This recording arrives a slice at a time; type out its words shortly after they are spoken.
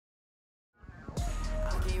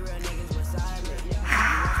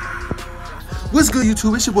What's good,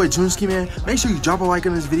 YouTube? It's your boy Juneskiii, man. Make sure you drop a like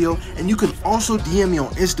on this video, and you can also DM me on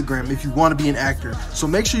Instagram if you want to be an actor. So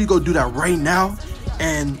make sure you go do that right now,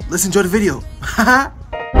 and let's enjoy the video.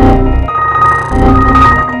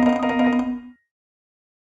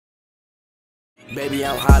 Baby,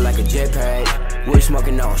 I'm hot like a jetpack. We're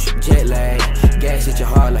smoking on jet lag. Gas hit your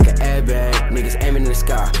heart like an airbag. Niggas aiming in the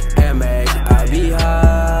sky. Air Max. I be high.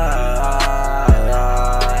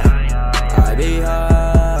 I be high.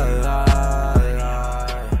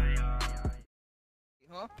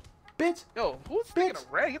 Huh? Bitch. Yo, who's taking a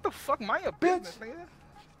rag? Get the fuck mind your business, nigga.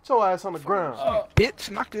 Get your ass on the ground. Bitch,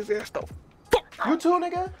 knock his ass the fuck out. You too,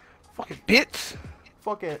 nigga? Fucking bitch.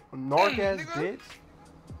 Fucking narc ass nigga. bitch.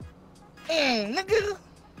 Nigga.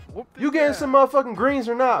 You getting some motherfucking greens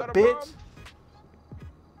or not, bitch? Problem?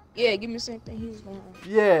 Yeah, give me the same thing he was going.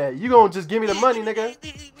 Yeah, you gonna just give me the money, nigga.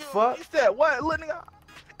 Fuck. He said, what, little nigga?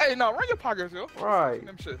 Hey, no, run your pockets, yo. Right.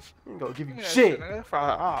 Them shits. You ain't gonna give you Give me that shit. nigga. If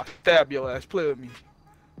I'll stab your ass, play with me.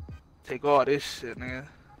 Take all this shit, nigga.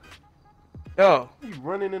 Yo. You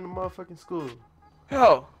running in the motherfucking school.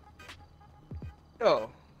 Yo.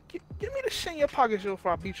 Give me the shit in your pockets, yo,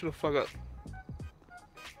 before I beat you the fuck up.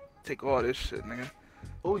 Take all this shit, nigga.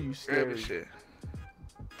 Oh, you Grab scary. this shit.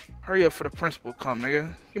 Hurry up for the principal come,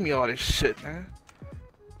 nigga. Give me all this shit, nigga.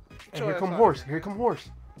 And here come horse. Here come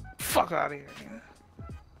horse. Fuck out of here, nigga.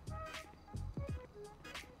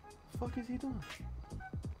 Fuck is he doing?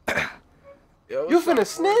 Yo, You what's finna up,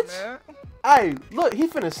 snitch? man? Hey, look, he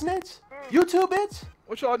finna snitch. You too, bitch.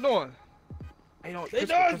 What y'all doing? Hey, no,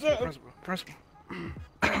 principal.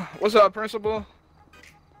 What's up, principal?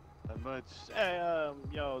 Not much. Hey,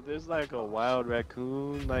 yo, there's like a wild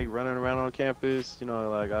raccoon like running around on campus. You know,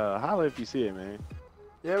 like holla if you see it, man.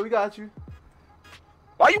 Yeah, we got you.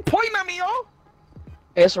 Why you pointing at me, yo?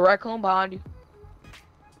 It's a raccoon behind you.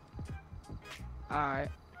 Alright.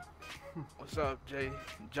 What's up,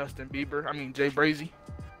 Justin Bieber? I mean, Jay Brazy.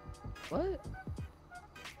 What?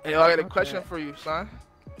 Hey, I got a question for you, son.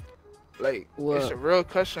 Like, What? it's a real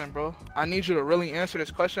question, bro. I need you to really answer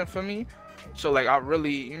this question for me. So, like, I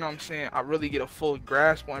really, you know what I'm saying? I really get a full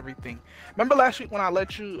grasp on everything. Remember last week when I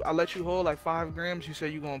let you hold like 5 grams? You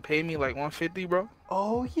said you gonna pay me like 150, bro?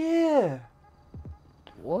 Oh yeah.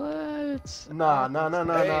 What? Nah.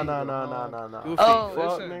 Goofy, Oh,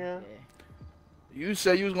 Fuck, listen. nigga. You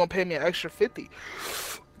said you was gonna pay me an extra 50.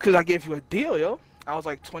 Cause I gave you a deal, yo. I was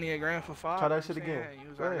like 20 a gram for 5. Try that you know shit what I'm again. saying? You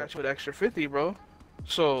was Go like, I ahead. got you an extra 50, bro.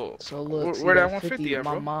 So look, see where that that 150 at,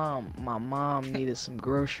 bro? My mom needed some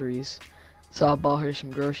groceries, so I bought her some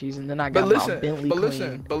groceries, and then I But got listen, my Bentley but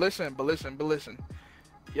clean. listen.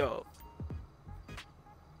 Yo.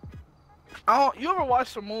 You ever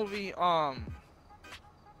watched a movie,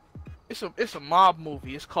 it's a mob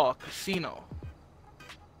movie, it's called Casino.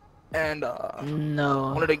 And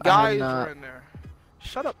No, one of the I have guys not. were in there.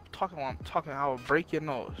 Shut up talking while I'm talking, I will break your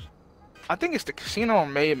nose. I think it's the Casino or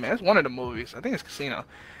Made Man. It's one of the movies. I think it's Casino.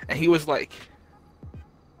 And he was like,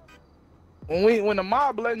 when the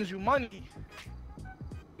mob lends you money,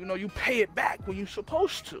 you know, you pay it back when you're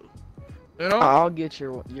supposed to. You know? I'll get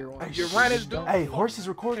your one. Your rent is due. Hey, horse is Pay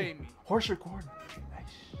recording. me. Horse recording. Hey,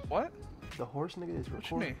 What? the horse nigga is What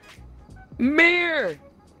you recording. mean? Mirror.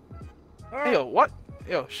 Hey, yo, what?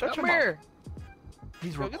 Yo, shut your mouth. Mirror.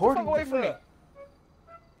 He's Yo, get the recording. fuck away from me.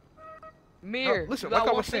 Mirror. No, listen, You got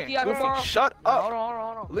like I was saying, 150 out Goofy, tomorrow? shut No, up. hold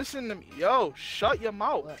on. Listen to me. Yo, shut your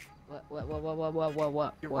mouth.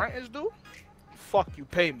 What? Your rent is due? Fuck you,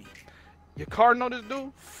 pay me. Your car note is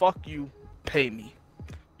due? Fuck you, pay me.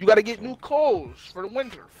 You gotta get new clothes for the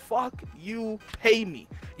winter. Fuck you, pay me.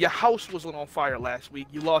 Your house was on fire last week.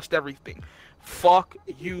 You lost everything. Fuck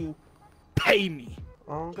you, pay me.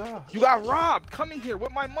 Oh god. You got robbed coming here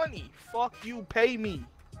with my money. Fuck you, pay me.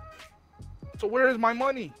 So where is my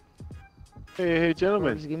money? Hey,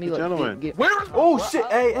 gentlemen. Just give me gentlemen. Where is my Oh shit.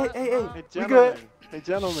 Hey. Hey, We gentlemen. good? Hey,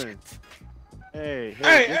 gentlemen. Hey,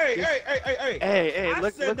 Hey.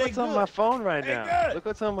 look what's on my phone right now. Look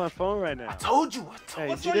what's on my phone right I now. told you. Hey,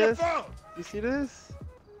 What's see on your this? phone? You see this?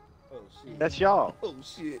 Oh shit. That's y'all. Oh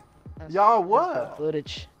shit. Y'all what?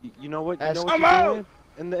 Footage. You know what? You That's- know what I'm you're out. doing?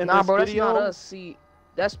 In Nah, this bro, video, that's not us. See,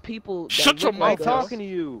 that's people. That Shut your look I mouth ain't like up. us. talking to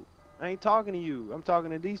you. I ain't talking to you. I'm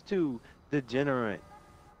talking to these two degenerate.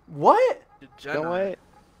 What? You know what?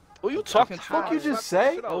 Who you talking to? Fuck you Slap just the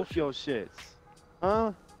say? shit out of Both you. your shits.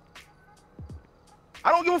 Huh? I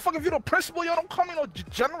don't give a fuck if you're the principal. Yo, don't call me no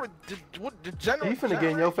degenerate. Degenerate. He finna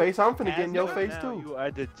get in your face. I'm finna get in your As of face now, too. You are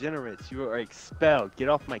degenerates. You are expelled. Get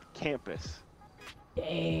off my campus.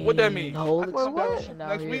 Dang, What that mean? Whole What? expulsion out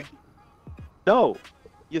Next here. week? No.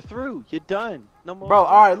 You're through. You're done. No more. Bro,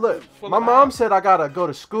 all right, look. Full My of mom hours. said I gotta go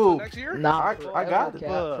to school. Next year? Nah, I forever, got it. Cap,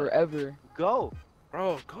 Bruh. forever. Go.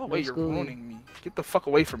 Bro, go away. No You're school. ruining me. Get the fuck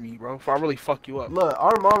away from me, bro. Before I really fuck you up. Look,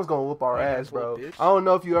 our mom's gonna whoop our Yeah, ass, bro. little bitch. I don't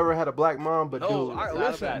know if you ever had a black mom, but No, dude, I, not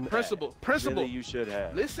listen, about that. principal. Really, you should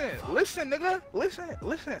have. Listen, nigga.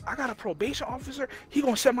 Listen. I got a probation officer. He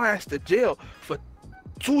gonna send my ass to jail for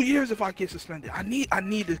 2 years if I get suspended. I need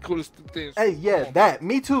to go to things. hey, yeah, that.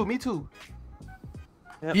 Me too.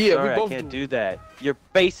 Yep, Yeah, sorry, we both I can't do. do that. Your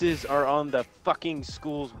faces are on the fucking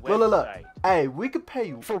school's website. Look. Hey, we could pay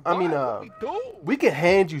you. For I mean, what? We do. we could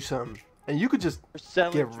hand you something, and you could just You're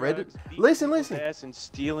selling get rid of. drugs, beating Listen. people's ass and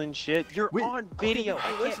stealing shit. You're We- on video. I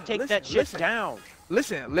can't listen, take listen, that shit listen. down.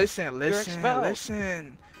 Listen.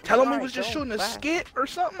 expelled. Tell him we Alright, was just go, shooting a bye. skit or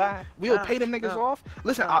something. Bye. We'll Nah, pay them niggas no. off.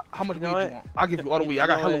 Listen, Nah. how much You weed know you what? want? I'll give you all the weed. I You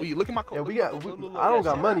got know hella what? weed. Look at my code. Yeah, we got. Look, I don't look,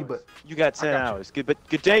 got look. money, but You got 10 got you. hours. Good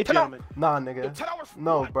day, 10 gentlemen. nah, Yo, nigga. 10 hours for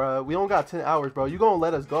No, what? bro. We don't got 10 hours, bro. You gonna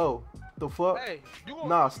let us go? The fuck? Hey, you gonna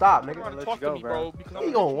Nah, stop, turn nigga. around and Let talk you go, to me, bro. bro. Because He I'm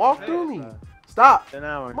gonna gonna walk shoot through your me. ass. Stop, 10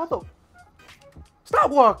 hours. mother. Stop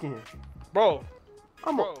walking. Bro,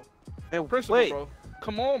 I'm a. bro. Hey, Principal, wait. bro.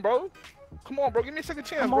 Come on, bro. Give me a second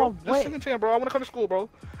chance, Come bro. on, Just a wait. second chance, bro. I wanna come to school, bro.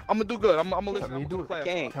 I'm gonna do good. I'm gonna listen. Tell me I'm to gonna do it. class. I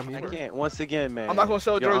Tell me can't. to I do it. can't. Once again, man. I'm not gonna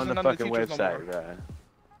sell You're drugs on to the none of the fucking teachers no website, more. guy.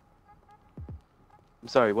 I'm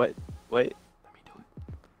sorry. What? Wait.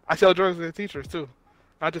 I sell drugs to the teachers too,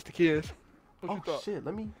 not just the kids. What you Oh thought? shit.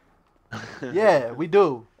 Let me. Yeah, we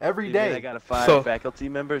do every You mean I day. gotta fire So- faculty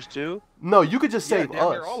members too. No, you could just Yeah, save damn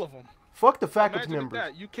us. near all of them. Fuck the faculty Imagine members.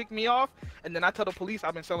 that. You kick me off, and then I tell the police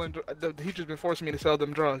I've been selling. The teachers been forcing me to sell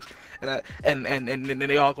them drugs, and then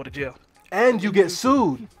they all go to jail, And you get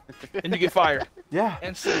sued. and you get fired. Yeah.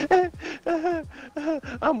 And sued.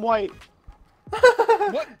 I'm white.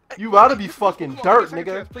 What? You oughta be fucking Come on, dirt, give me a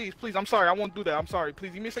second nigga. chance, please. I'm sorry. I won't do that. I'm sorry.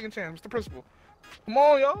 Please give me a second chance, Mr. Principal. Come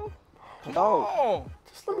on, yo. Come on.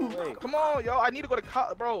 Just let me. Wait. Come on, yo. I need to go to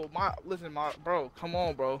college, bro. Bro. Come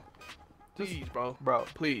on, bro. Please, bro. Bro,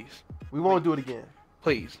 Please. we won't do it again.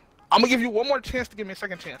 Please. I'm gonna give you one more chance to give me a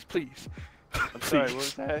second chance, please. I'm sorry. What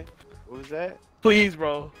was that? What was that? Please,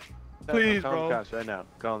 bro. No, Please, I'm calling bro. the cops right now.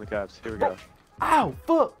 Calling the cops. Here we Bro. go. Ow,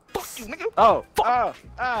 fuck. Fuck you, nigga. Oh, Fuck.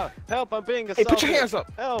 help! I'm being Hey, assaulted. put your hands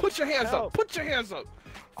up. Help! Put your hands Help. up. Put your hands up.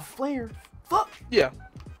 A flare. Fuck. Yeah.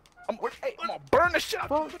 I'm gonna burn the shit out.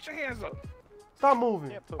 Fuck. Put your hands up. Stop moving.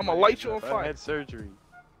 Can't put I'ma my light hands you on up. fire. I had surgery.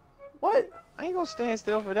 What? I ain't gonna stand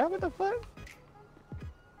still for that. What the fuck?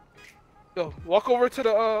 Yo, walk over to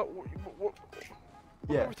the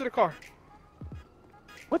Yeah. over to the car.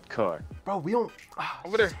 What car? Bro, we don't.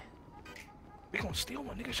 Over there. We gonna steal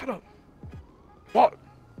one, nigga. Shut up. Walk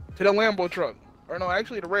to the Lambo truck. Or no,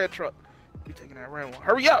 actually the red truck. We taking that red one.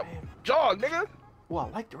 Hurry up. Jog, nigga. Well,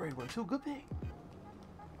 I like the red one too. Good thing.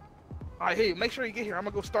 Alright, hey, make sure you get here. I'm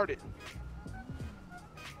gonna go start it.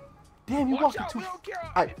 Damn, you Watch walking out, too. we don't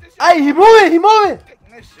care. Hey, If this hey, shit- he moving. He moving.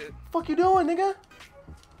 Taking that shit. Fuck you doing, nigga?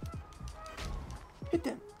 Hit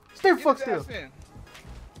them. Stay Get fuck his still. ass in.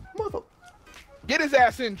 Mother. Get his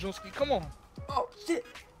ass in, Juneskiii. Come on. Oh shit.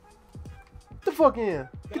 Get the fuck in.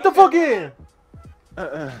 Get the fuck in.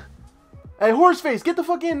 Hey, Horseface, get the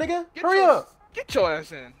fuck in, nigga. Hurry up. Get your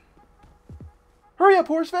ass in. Hurry up,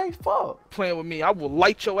 Horseface. Fuck. Playing with me, I will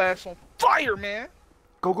light your ass on fire, man.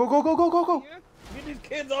 Go, go, go, go, go, go, go. Yeah? Get these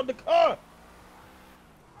kids out the car.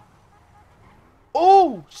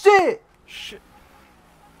 Oh, shit. Shit.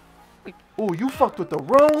 Oh, you fucked with the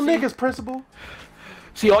wrong See? niggas, principal.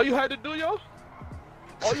 See, all you had to do, yo.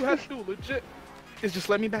 All you had to do, legit, is just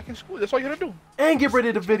let me back in school. That's all you had to do. And get rid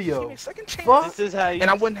of the Give me video. a second chance. Fuck. This is how you. And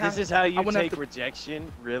I wouldn't have- This is how I you wouldn't have take to-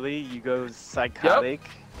 rejection. Really, you go psychotic.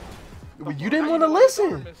 Well, you didn't How want to know my daughter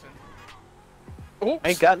listen. missing? Oops. I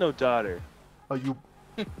ain't got no daughter. Oh, you.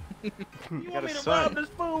 You got want a me to son. rob this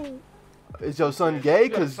fool? Is your son gay? You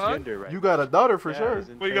got a Cause son? Gender right you got a daughter for Yeah, sure. he's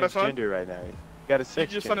in Well, you got a son? transgender right now. You got a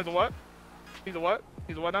sex Your son is change. a what? He's a what?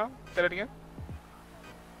 He's a what now? Say that again.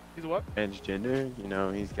 He's a what? Transgender. You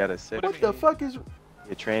know, he's got a sex. What What the fuck is?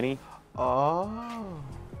 A tranny. Oh.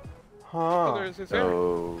 Color Huh. is his hair.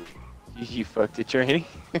 Oh, you fucked a tranny.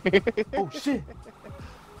 Oh shit.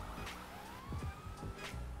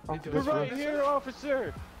 Oh, They're that's right real. here,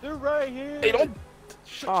 officer. They're right here. Hey, don't.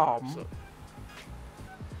 Shut Oh, your ass up.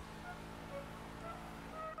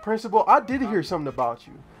 Principal, I did hear something about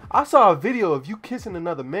you. I saw a video of you kissing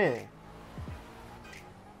another man.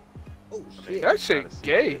 That shit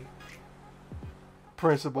gay.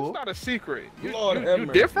 Principal. It's not a secret. You Lord have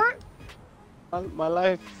mercy. different? My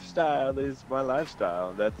lifestyle is my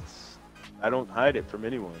lifestyle. That's. I don't hide it from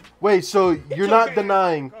anyone. Wait, so you're your not man.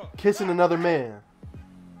 denying Go. kissing another man?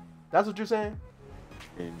 That's what you're saying?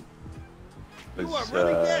 And You are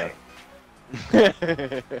really gay.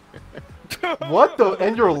 What the?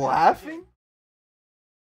 And you're laughing?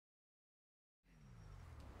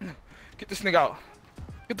 Get this nigga out.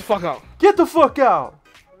 Get the fuck out. Get the fuck out.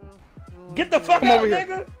 Get the fuck Come out, over here.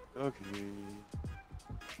 nigga. Okay.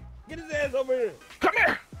 Get his ass over here. Come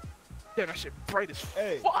here. Damn, that shit bright as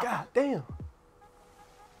Hey. fuck. God damn.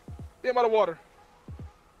 Damn out of water.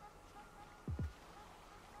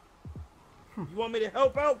 You want me to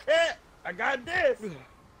help out, cat? I got this.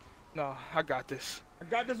 No, I got this. I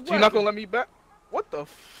got this. So you not gonna let me back? What the?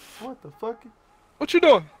 What the fuck? What you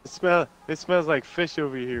doing? It smells like fish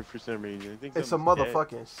over here for some reason. I think It's a something's dead.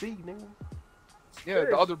 motherfucking sea, nigga. Yeah,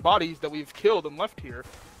 the other bodies that we've killed and left here.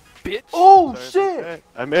 Bitch. Oh Sorry for shit! that.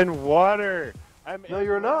 I'm in water. No,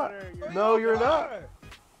 you're not. No, you're not.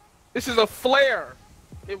 This is a flare.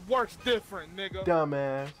 It works different, nigga.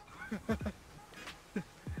 Dumbass.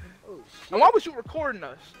 And why was you recording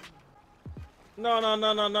us?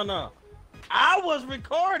 No. I was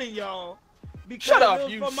recording y'all. Because Shut it up,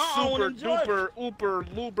 was you for my own super enjoyment. duper ooper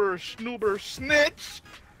loober snoober snitch.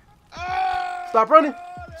 Stop running.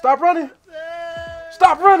 Stop running.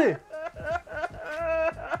 Stop running.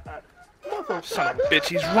 Son of a bitch,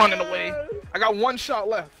 he's running away. I got one shot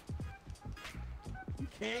left.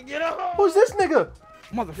 Can't get a hold. Who's this nigga?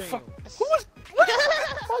 Motherfucker. Who was?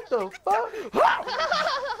 What the fuck?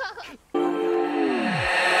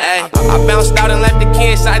 Ay, I bounced out and left the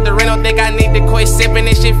kid inside the rental. Think I need to quit sipping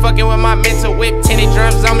this shit, fucking with my mental whip. Tinny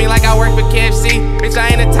drums on me like I work for KFC. Bitch, I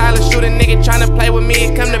ain't a Tyler shooter nigga tryna play with me.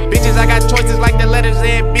 It come to bitches, I got choices like the letters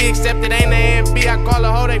A and B, except it ain't the A and B. I call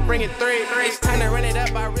a hoe, they bring it 3.